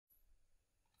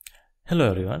Hello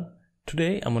everyone,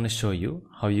 today I'm going to show you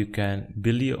how you can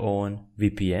build your own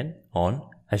VPN on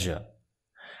Azure.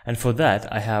 And for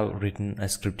that I have written a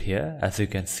script here as you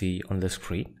can see on the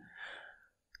screen.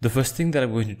 The first thing that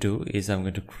I'm going to do is I'm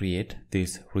going to create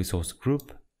this resource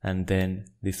group and then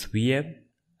this VM,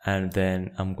 and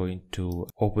then I'm going to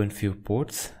open few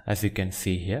ports as you can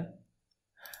see here.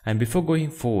 And before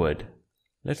going forward,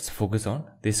 let's focus on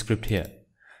this script here.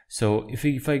 So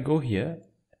if I go here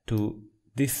to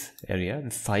this area, the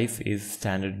size is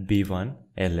standard B1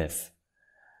 LS,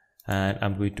 and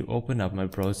I'm going to open up my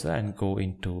browser and go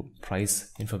into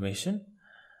price information.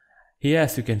 Here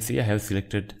as you can see I have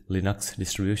selected Linux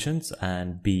distributions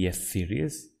and BS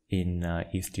series in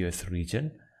East US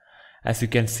region. As you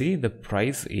can see the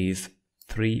price is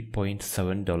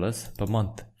 $3.7 per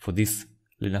month for this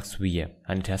Linux VM,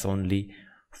 and it has only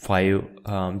 5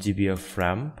 GB of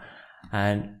RAM,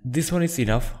 and this one is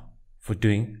enough for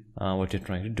doing what you're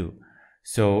trying to do.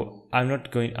 So I'm not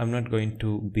going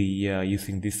to be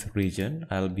using this region.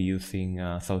 I'll be using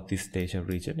Southeast Asia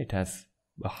region. It has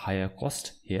a higher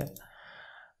cost here,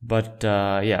 but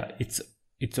yeah,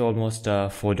 it's almost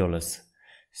 $4.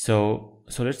 So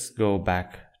let's go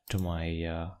back to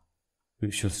my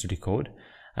Visual Studio Code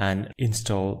and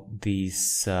install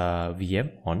this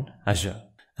VM on Azure.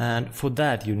 And for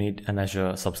that you need an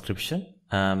Azure subscription.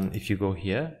 If you go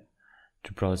here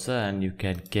to browser and you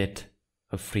can get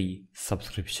a free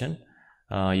subscription,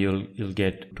 you'll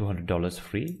get $200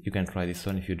 free. You can try this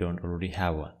one if you don't already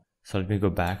have one. So let me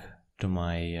go back to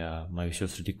my my Visual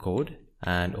Studio Code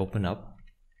and open up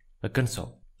the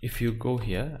console. If you go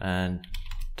here and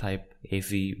type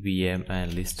AZVM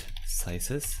and list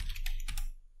sizes,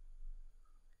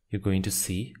 you're going to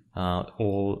see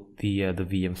all the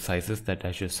VM sizes that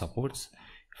Azure supports.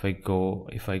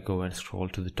 If I go and scroll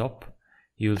to the top,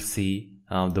 you'll see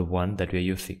the one that we're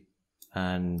using,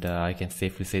 and I can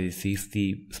safely say this is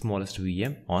the smallest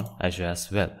VM on Azure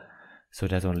as well. So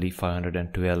it has only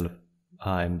 512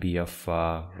 MB of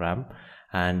RAM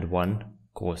and 1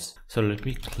 cores. So let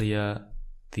me clear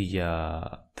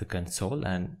the console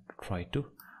and try to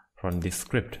run this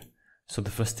script. So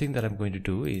the first thing that I'm going to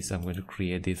do is I'm going to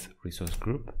create this resource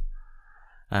group,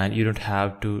 and you don't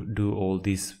have to do all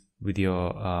this with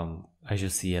your Azure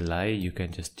CLI. You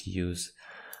can just use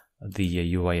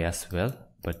the UI as well,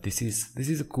 but this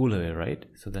is a cooler way, right?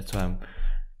 So that's why I'm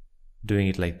doing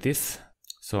it like this.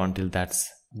 So until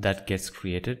that gets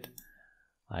created,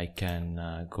 I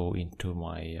can go into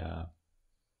my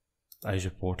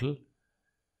Azure portal,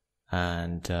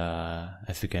 and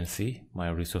as you can see my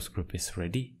resource group is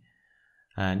ready,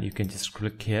 and you can just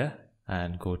click here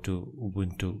and go to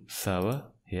Ubuntu server.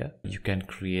 Here you can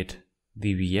create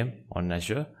the VM on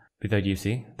Azure without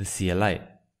using the CLI.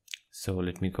 So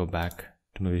let me go back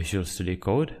to my Visual Studio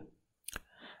Code.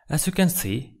 As you can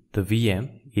see, the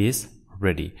VM is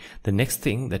ready. The next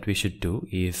thing that we should do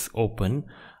is open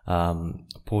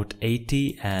port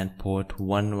 80 and port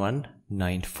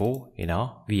 1194 in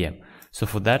our VM. So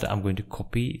for that I'm going to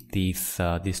copy these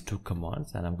two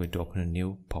commands, and I'm going to open a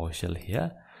new PowerShell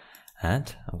here,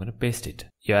 and I'm going to paste it.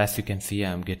 Yeah, as you can see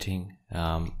I'm getting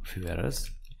few errors.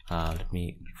 Let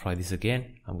me try this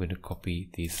again. I'm going to copy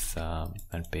this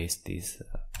and paste these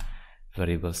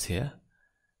variables here,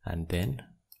 and then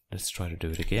let's try to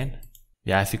do it again.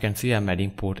 Yeah, as you can see I'm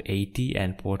adding port 80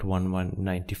 and port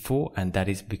 1194, and that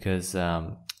is because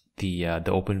the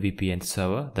OpenVPN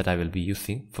server that I will be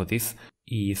using for this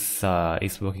is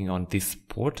working on this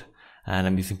port, and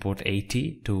I'm using port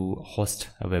 80 to host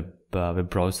a web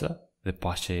browser, the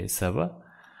Apache server,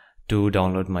 to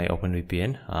download my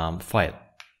OpenVPN file.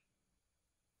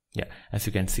 Yeah, as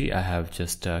you can see I have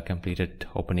just completed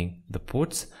opening the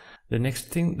ports. The next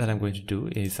thing that I'm going to do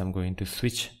is I'm going to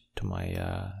switch to my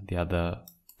the other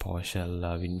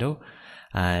PowerShell window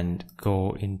and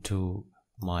go into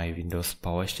my Windows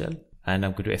PowerShell, and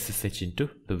I'm going to SSH into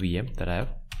the VM that I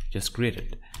have just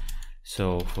created.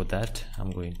 So for that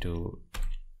I'm going to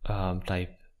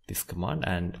type this command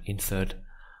and insert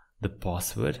the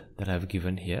password that I've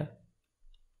given here.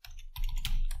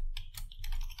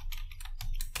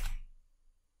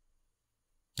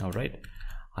 Alright,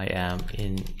 I am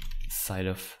inside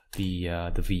of the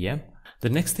VM. The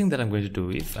next thing that I'm going to do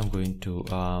is I'm going to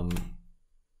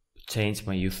change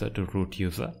my user to root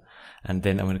user, and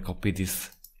then I'm going to copy this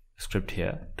script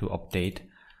here to update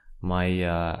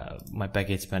my my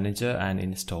package manager and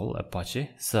install Apache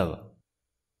server.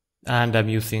 And I'm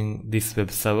using this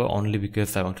web server only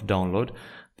because I want to download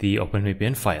the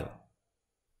OpenVPN file.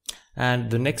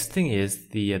 And the next thing is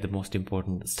the most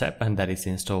important step, and that is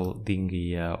installing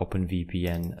the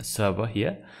OpenVPN server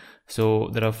here. So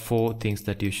there are 4 things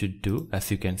that you should do.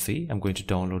 As you can see, I'm going to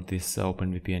download this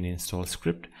OpenVPN install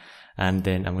script, and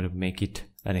then I'm going to make it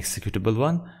an executable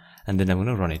one, and then I'm going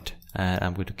to run it, and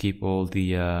I'm going to keep all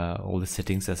the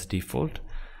settings as default.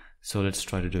 So let's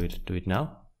try to do it now.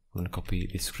 I'm going to copy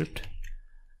this script,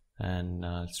 and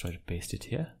let's try to paste it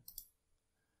here.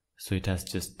 So it has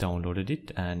just downloaded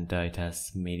it, and it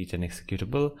has made it an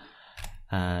executable,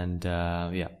 and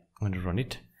yeah, I'm going to run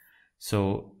it.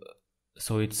 So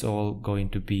it's all going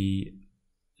to be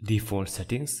default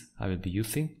settings I will be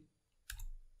using.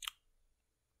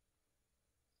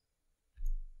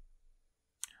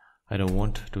 I don't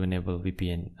want to enable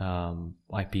VPN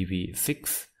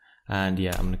IPv6, and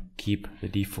yeah, I'm going to keep the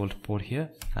default port here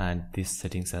and these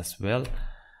settings as well,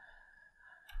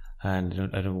 and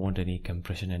I don't want any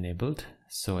compression enabled,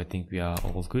 so I think we are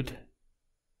all good.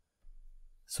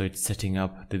 So it's setting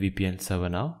up the VPN server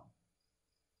now.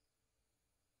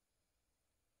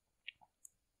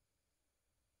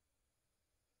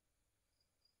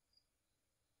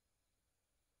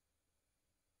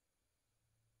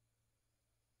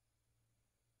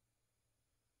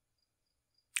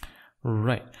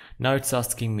 Right, now it's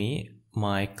asking me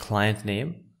my client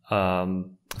name,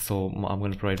 so I'm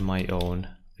going to provide my own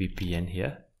VPN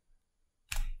here,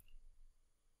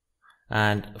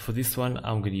 and for this one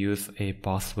I'm going to use a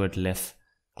passwordless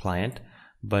client,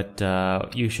 but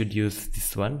you should use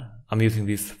this one. I'm using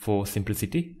this for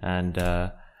simplicity, and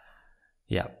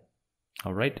yeah,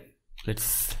 all right,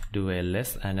 let's do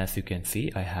ls, and as you can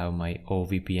see, I have my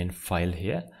OVPN file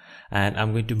here, and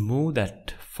I'm going to move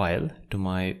that file to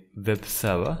my web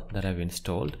server that I've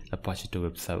installed, Apache 2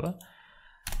 web server,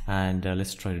 and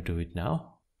let's try to do it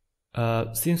now.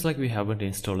 Seems like we haven't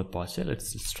installed Apache.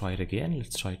 Let's try it again.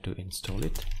 Let's try to install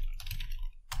it.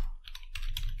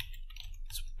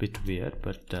 It's a bit weird,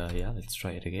 but yeah, let's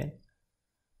try it again.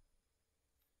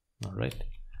 All right,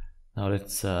 now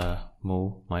let's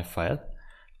move my file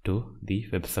to the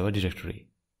web server directory.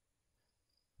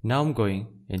 Now I'm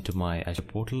going into my Azure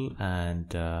portal,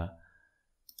 and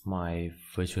my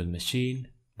virtual machine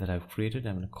that I've created.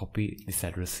 I'm going to copy this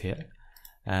address here,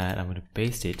 and I'm going to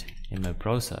paste it in my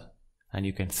browser, and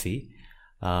you can see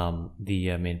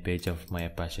the main page of my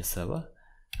Apache server,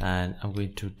 and I'm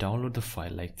going to download the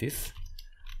file like this.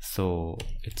 So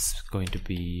it's going to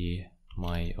be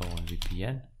my own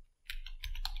VPN.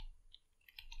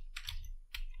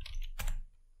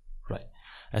 Right,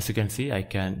 as you can see, I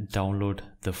can download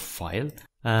the file,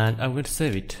 and I'm going to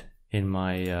save it in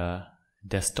my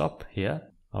desktop here.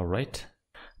 All right,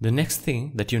 the next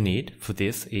thing that you need for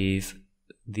this is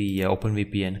the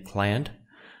OpenVPN client.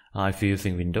 If you're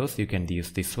using Windows, you can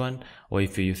use this one, or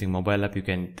if you're using mobile app,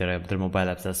 there are other mobile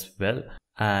apps as well,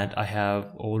 and I have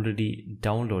already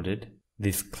downloaded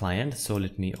this client, so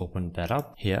let me open that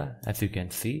up here. As you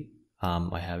can see,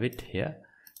 I have it here,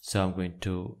 so I'm going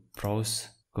to browse,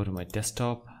 go to my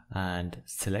desktop, and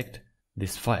select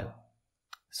this file.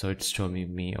 So it's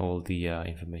showing me all the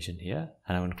information here,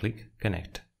 and I'm going to click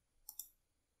connect.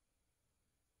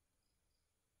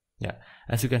 Yeah,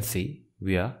 as you can see,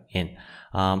 we are in.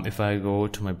 If I go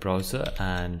to my browser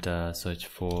and search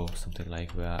for something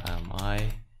like where am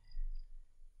I,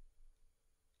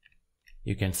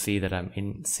 you can see that I'm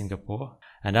in Singapore,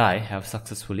 and I have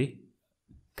successfully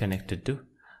connected to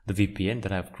the VPN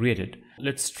that I've created.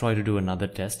 Let's try to do another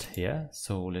test here.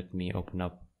 So let me open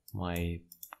up my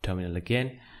terminal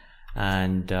again,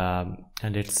 and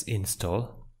let's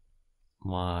install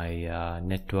my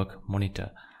network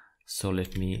monitor. So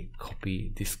let me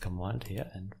copy this command here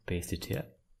and paste it here.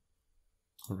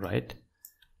 All right,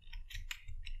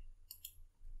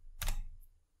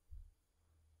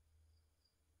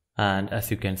 and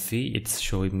as you can see, it's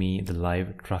showing me the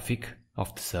live traffic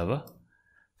of the server.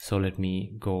 So let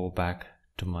me go back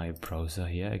to my browser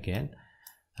here again,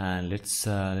 and let's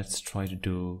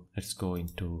go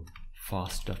into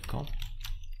fast.com.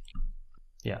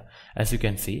 Yeah, as you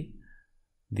can see,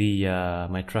 the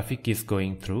my traffic is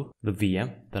going through the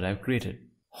VM that I've created.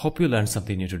 Hope you learned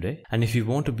something new today, and if you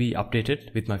want to be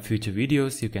updated with my future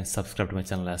videos, you can subscribe to my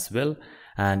channel as well,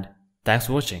 and thanks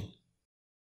for watching.